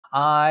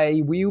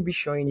I will be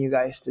showing you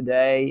guys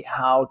today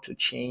how to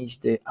change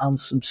the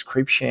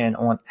unsubscription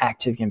on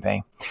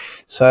ActiveCampaign.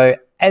 So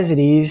as it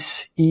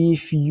is,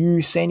 if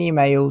you send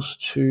emails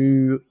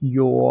to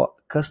your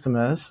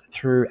customers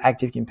through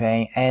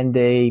ActiveCampaign and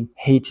they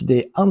hit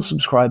the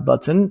unsubscribe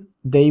button,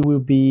 they will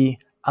be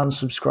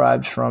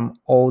unsubscribed from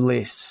all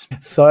lists.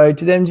 So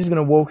today I'm just going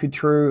to walk you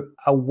through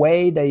a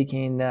way that you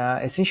can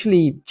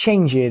essentially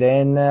change it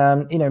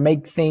and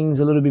make things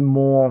a little bit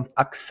more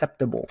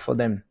acceptable for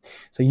them.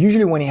 So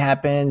usually when it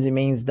happens, it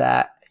means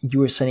that you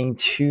are sending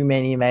too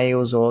many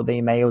emails, or the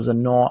emails are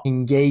not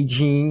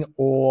engaging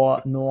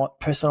or not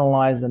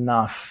personalized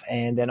enough,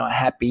 and they're not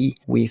happy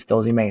with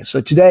those emails.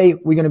 So today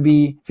we're going to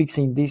be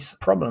fixing this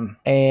problem,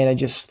 and I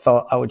just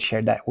thought I would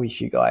share that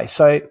with you guys.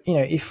 So,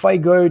 if I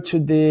go to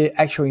the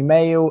actual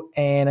email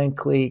and I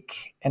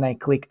click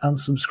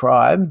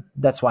unsubscribe,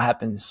 that's what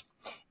happens.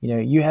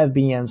 You have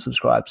been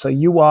unsubscribed. So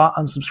you are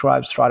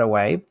unsubscribed straight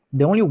away.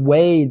 The only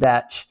way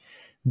that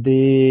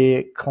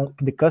the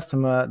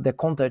customer, the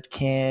contact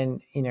can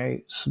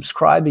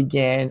subscribe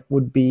again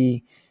would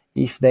be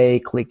if they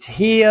clicked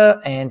here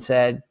and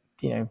said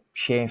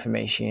share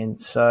information.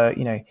 So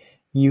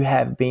you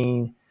have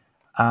been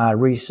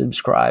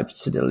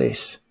resubscribed to the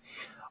list.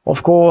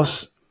 Of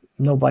course,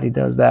 nobody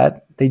does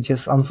that. They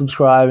just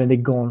unsubscribe and they're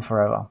gone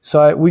forever.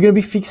 So we're going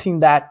to be fixing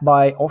that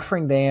by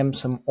offering them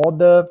some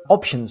other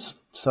options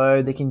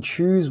so they can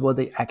choose what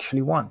they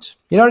actually want.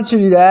 In order to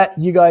do that,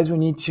 you guys will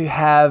need to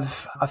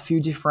have a few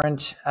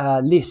different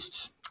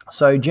lists.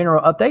 So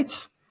general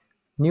updates,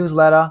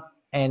 newsletter,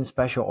 and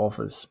special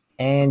offers.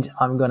 And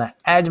I'm going to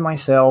add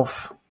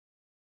myself.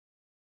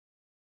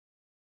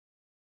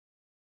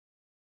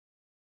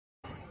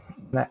 I'm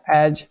going to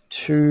add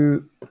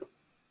to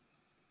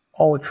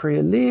all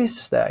three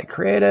lists that I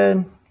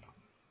created.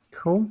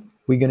 Cool.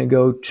 We're going to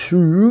go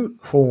to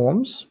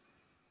forms.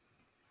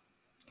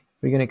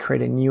 We're going to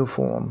create a new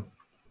form.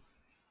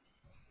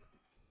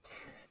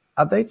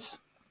 Updates,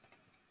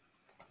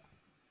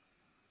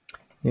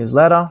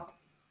 newsletter,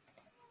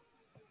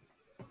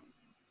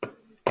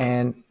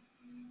 and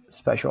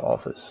special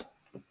offers.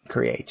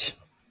 Create.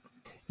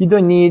 You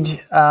don't need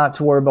to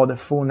worry about the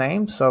full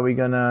name, so we're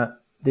going to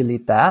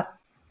delete that.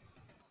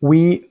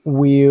 We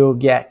will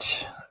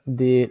get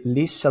the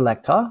list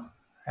selector,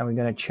 and we're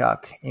going to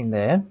chuck in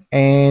there.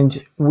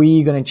 And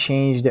we're going to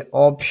change the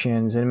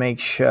options and make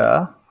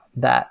sure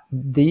that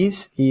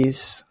this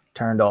is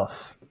turned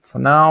off. For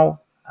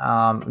now,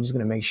 I'm just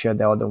going to make sure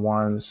the other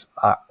ones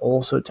are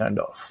also turned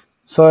off.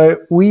 So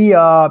we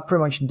are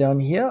pretty much done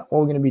here. All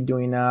we're going to be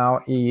doing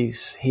now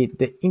is hit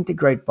the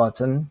integrate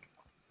button.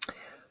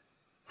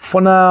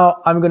 For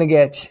now, I'm going to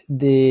get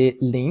the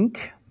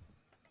link.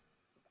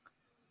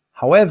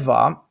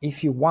 However,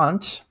 if you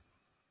want,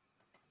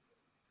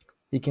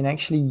 you can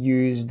actually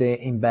use the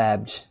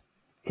embed,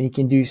 and you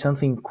can do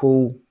something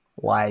cool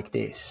like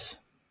this,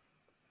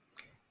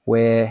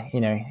 where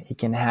you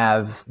can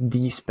have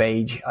this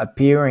page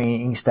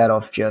appearing instead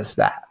of just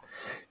that.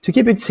 To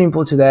keep it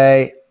simple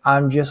today,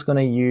 I'm just going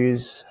to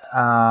use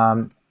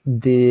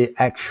the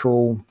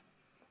actual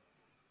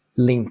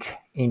link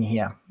in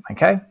here.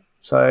 Okay,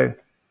 so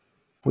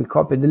we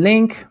copy the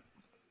link,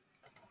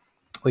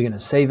 we're going to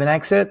save and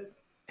exit,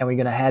 and we're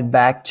going to head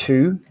back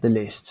to the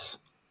lists.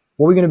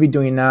 What we're going to be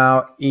doing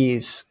now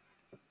is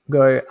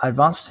go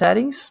advanced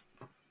settings,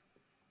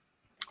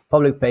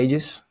 public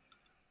pages,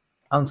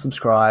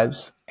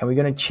 unsubscribes, and we're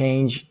going to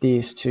change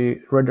this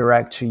to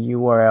redirect to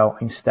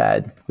URL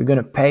instead. We're going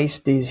to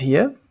paste this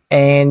here,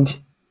 and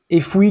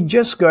if we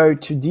just go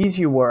to this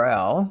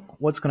URL,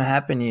 what's going to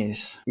happen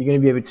is you're going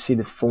to be able to see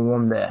the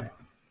form there,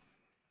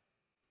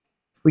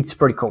 which is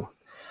pretty cool.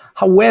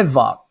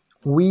 However,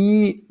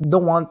 we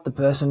don't want the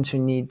person to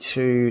need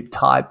to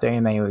type their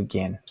email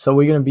again. So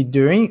we're going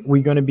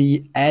to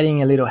be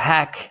adding a little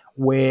hack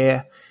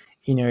where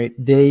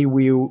they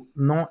will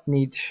not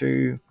need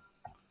to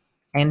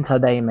enter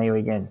the email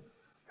again.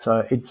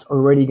 So it's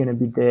already going to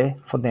be there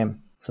for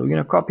them. So we're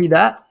going to copy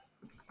that,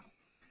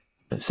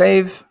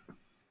 save,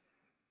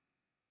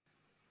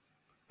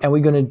 and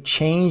we're going to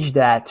change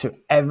that to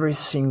every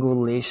single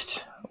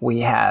list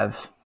we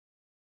have.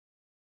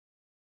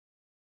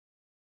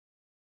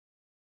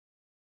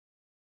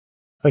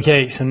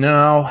 Okay, so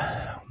now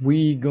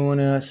we're going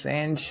to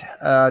send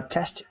a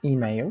test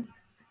email.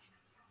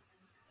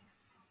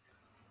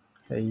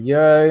 There you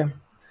go.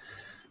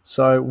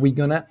 So we're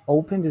going to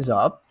open this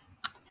up,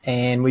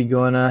 and we're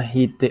going to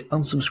hit the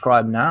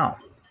unsubscribe now.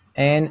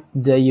 And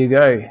there you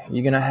go.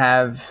 You're going to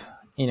have,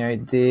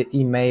 the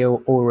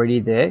email already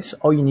there. So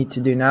all you need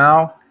to do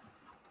now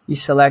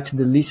is select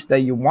the list that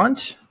you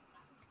want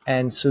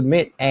and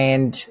submit,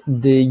 and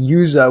the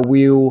user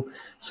will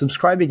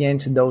subscribe again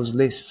to those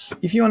lists.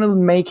 If you want to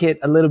make it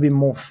a little bit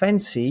more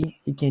fancy,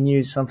 you can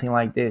use something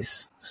like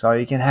this. So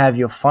you can have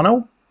your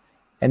funnel,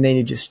 and then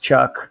you just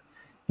chuck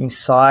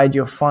inside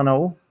your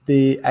funnel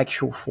the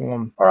actual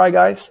form. All right,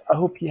 guys, I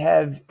hope you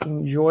have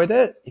enjoyed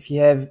it. If you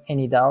have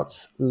any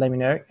doubts, let me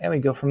know, and we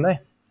go from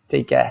there.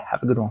 Take care.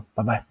 Have a good one.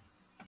 Bye-bye.